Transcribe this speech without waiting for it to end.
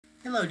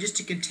Hello, just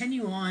to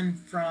continue on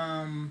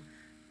from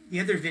the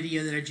other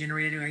video that I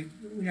generated,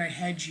 I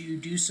had you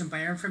do some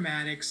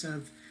bioinformatics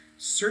of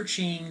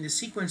searching the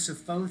sequence of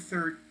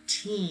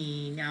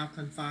Pho13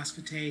 alkaline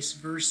phosphatase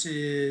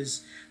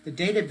versus the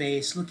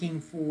database looking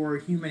for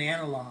human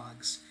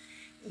analogs.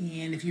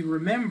 And if you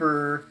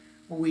remember,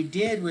 what we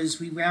did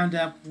was we wound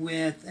up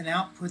with an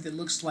output that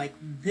looks like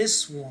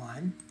this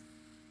one.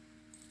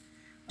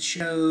 It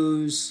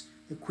shows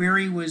the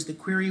query was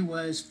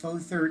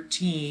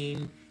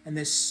Pho13 and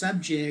the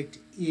subject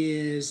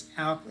is the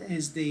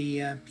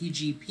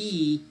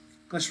PGP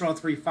glycerol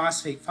 3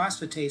 phosphate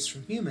phosphatase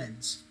from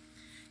humans.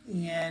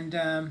 And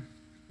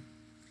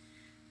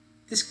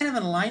this kind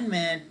of an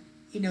alignment,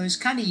 is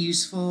kind of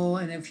useful.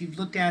 And if you've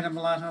looked at them,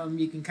 a lot of them,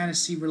 you can kind of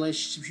see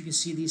relationships. You can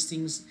see these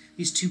things,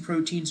 these two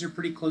proteins are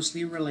pretty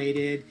closely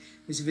related.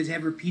 Because if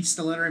it repeats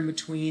the letter in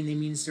between, it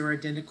means they're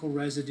identical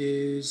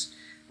residues.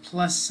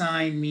 Plus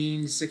sign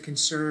means a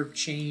conserved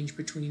change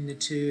between the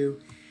two.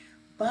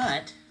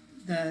 But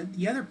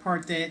the other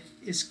part that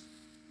is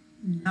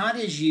not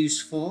as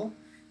useful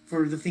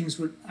for the things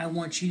what I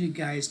want you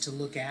guys to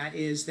look at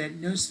is that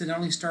notice that it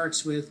only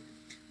starts with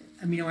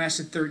amino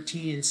acid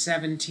 13 and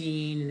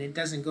 17 and it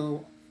doesn't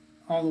go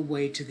all the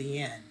way to the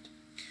end.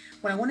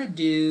 What I want to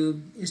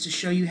do is to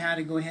show you how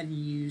to go ahead and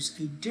use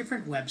a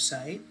different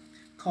website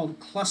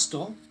called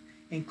Clustal,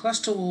 and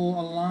Clustal will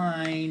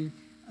align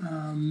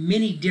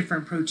many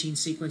different protein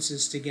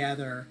sequences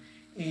together,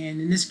 and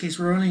in this case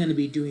we're only going to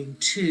be doing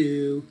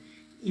two,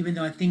 even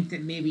though I think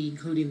that maybe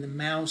including the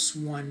mouse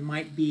one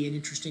might be an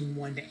interesting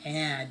one to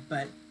add,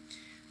 but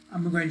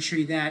I'm going to show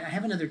you that. I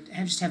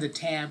just have the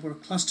tab where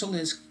Clustal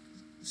is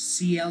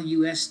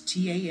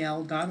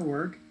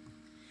clustal.org,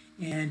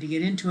 and to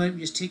get into it,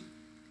 just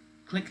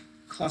click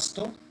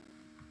Clustal.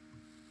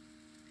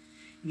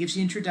 It gives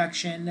you an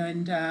introduction,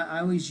 and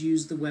I always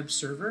use the web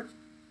server.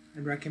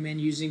 I'd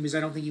recommend using because I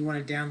don't think you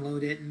want to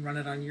download it and run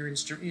it on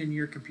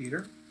your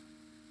computer.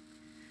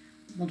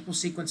 Multiple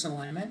sequence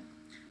alignment.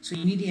 So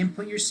you need to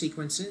input your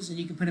sequences, and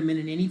you can put them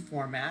in any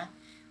format.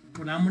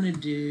 What I'm going to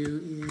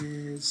do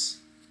is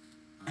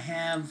I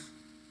have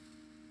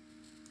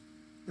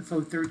the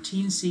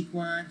Pho13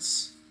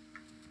 sequence,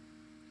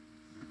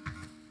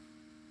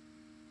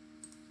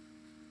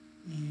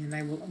 and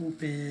I will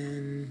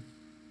open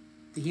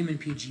the human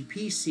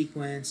PGP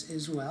sequence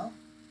as well.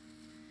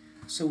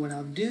 So what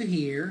I'll do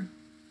here,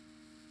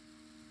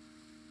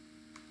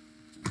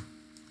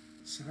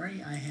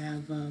 sorry, I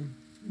have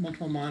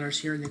multiple monitors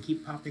here and they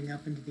keep popping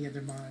up into the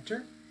other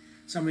monitor.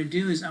 So what I'm going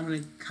to do is I'm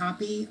going to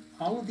copy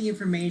all of the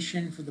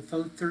information for the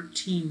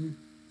Pho13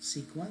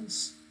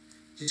 sequence.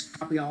 Just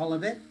copy all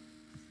of it.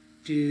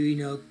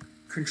 Do,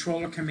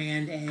 controller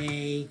command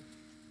A,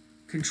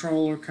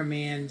 controller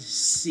command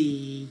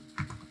C.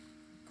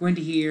 Go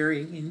into here,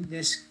 in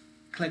this,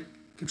 click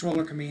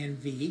controller command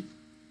V.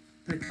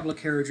 Put a couple of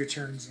carriage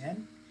returns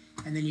in.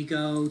 And then you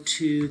go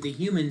to the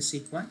human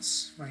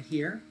sequence right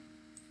here.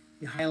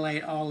 You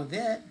highlight all of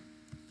it.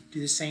 Do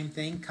the same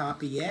thing,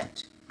 copy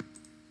it,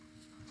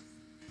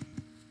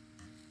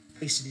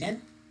 paste it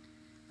in.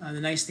 The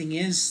nice thing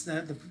is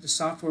that the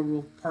software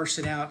will parse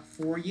it out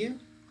for you.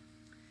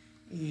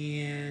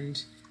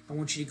 And I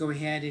want you to go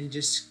ahead and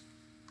just,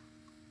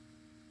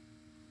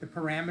 the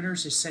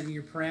parameters, just setting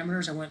your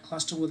parameters. I want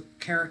Clustal with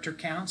character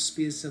counts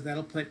because so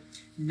that'll put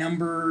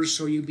numbers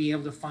so you'll be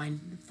able to find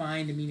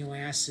amino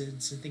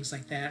acids and things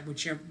like that,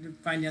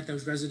 find out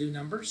those residue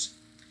numbers.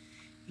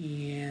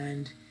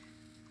 And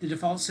the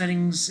default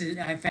settings, they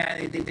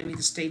made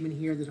the statement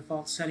here, the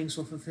default settings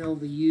will fulfill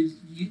the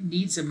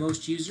needs of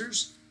most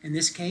users. In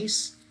this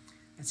case,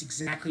 that's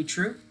exactly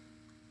true.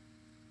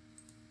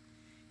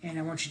 And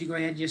I want you to go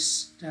ahead and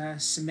just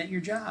submit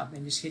your job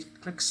and just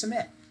click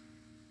submit.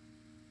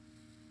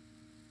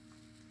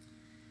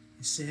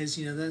 It says,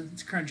 the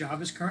current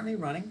job is currently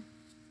running.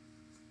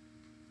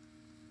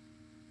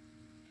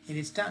 And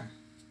it's done.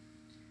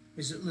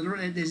 It's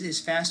literally as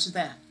fast as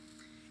that.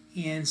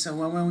 And so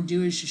what I want to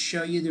do is just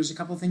show you there's a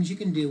couple things you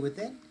can do with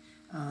it.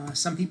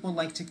 Some people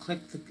like to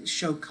click the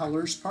show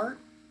colors part,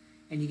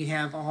 and you can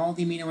have all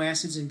the amino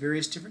acids in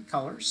various different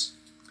colors.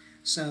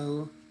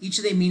 So each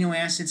of the amino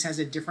acids has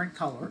a different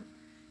color.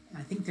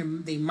 I think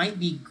they might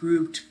be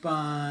grouped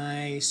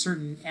by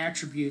certain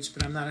attributes,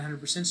 but I'm not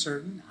 100%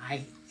 certain.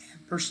 I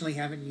personally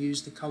haven't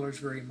used the colors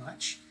very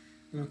much.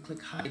 I'm going to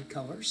click hide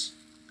colors.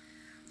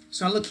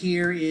 So I look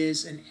here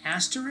is an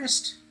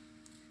asterisk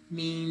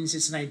means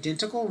it's an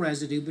identical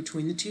residue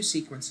between the two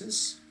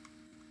sequences,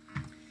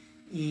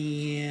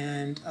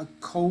 and a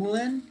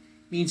colon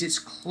means it's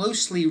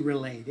closely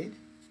related,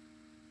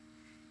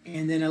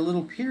 and then a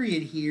little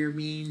period here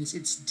means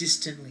it's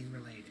distantly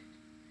related.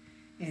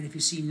 And if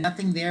you see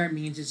nothing there, it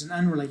means it's an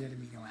unrelated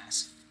amino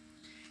acid.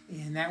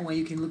 And that way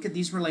you can look at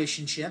these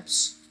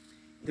relationships.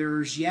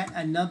 There's yet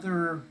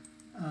another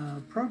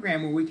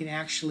program where we can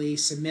actually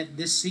submit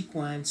this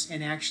sequence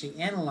and actually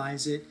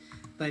analyze it.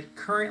 But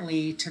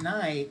currently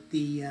tonight,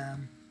 the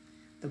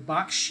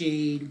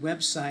Boxshade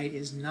website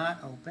is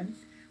not open.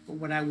 But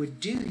what I would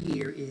do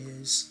here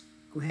is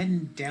go ahead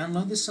and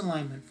download this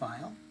alignment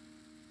file.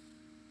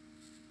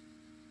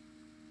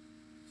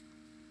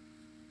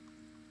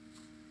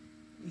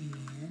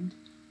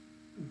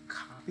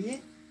 copy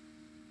it,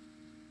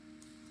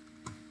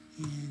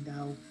 and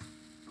I'll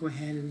go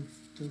ahead and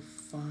do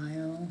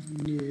File,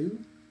 New,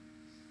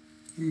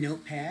 in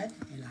Notepad,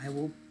 and I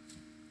will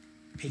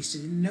paste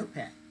it in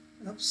Notepad.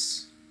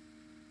 Oops.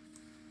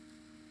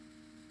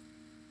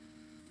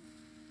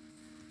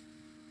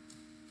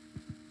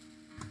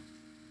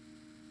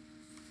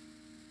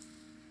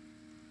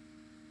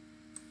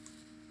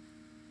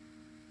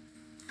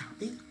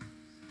 Copy.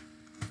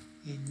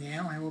 And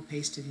now I will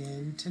paste it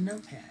into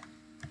Notepad.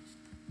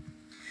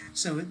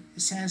 So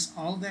this has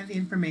all that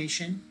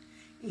information,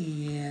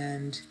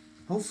 and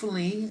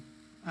hopefully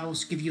I will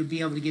be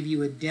able to give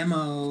you a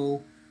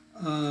demo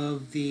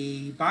of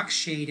the box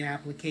shade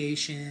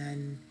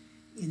application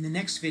in the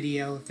next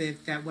video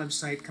if that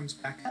website comes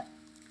back up.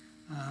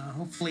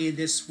 Hopefully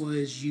this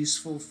was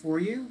useful for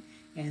you,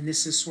 and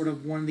this is sort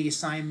of one of the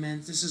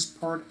assignments. This is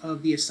part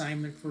of the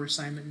assignment for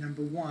assignment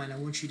number 1. I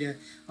want you to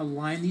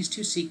align these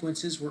two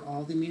sequences where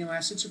all the amino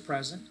acids are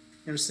present.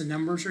 Notice the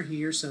numbers are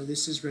here, so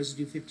this is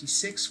residue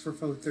 56 for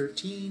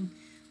Pho13.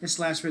 This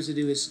last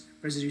residue is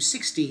residue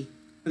 60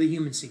 for the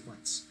human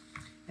sequence.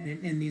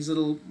 And these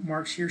little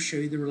marks here show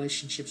you the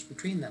relationships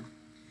between them.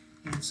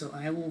 And so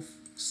I will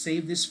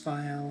save this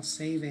file,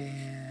 save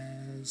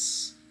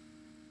as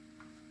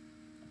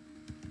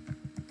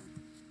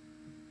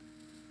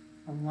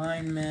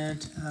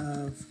alignment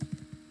of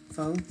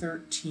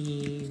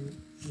Pho13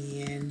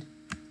 and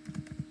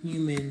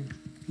human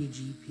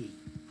PGP.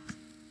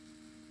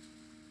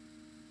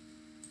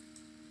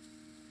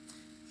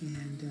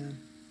 And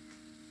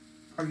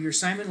part of your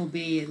assignment will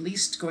be at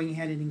least going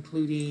ahead and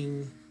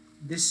including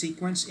this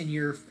sequence in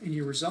your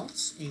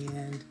results.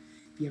 And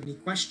if you have any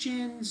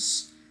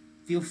questions,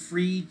 feel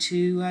free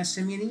to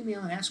send me an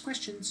email and ask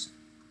questions.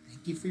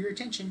 Thank you for your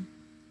attention.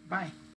 Bye.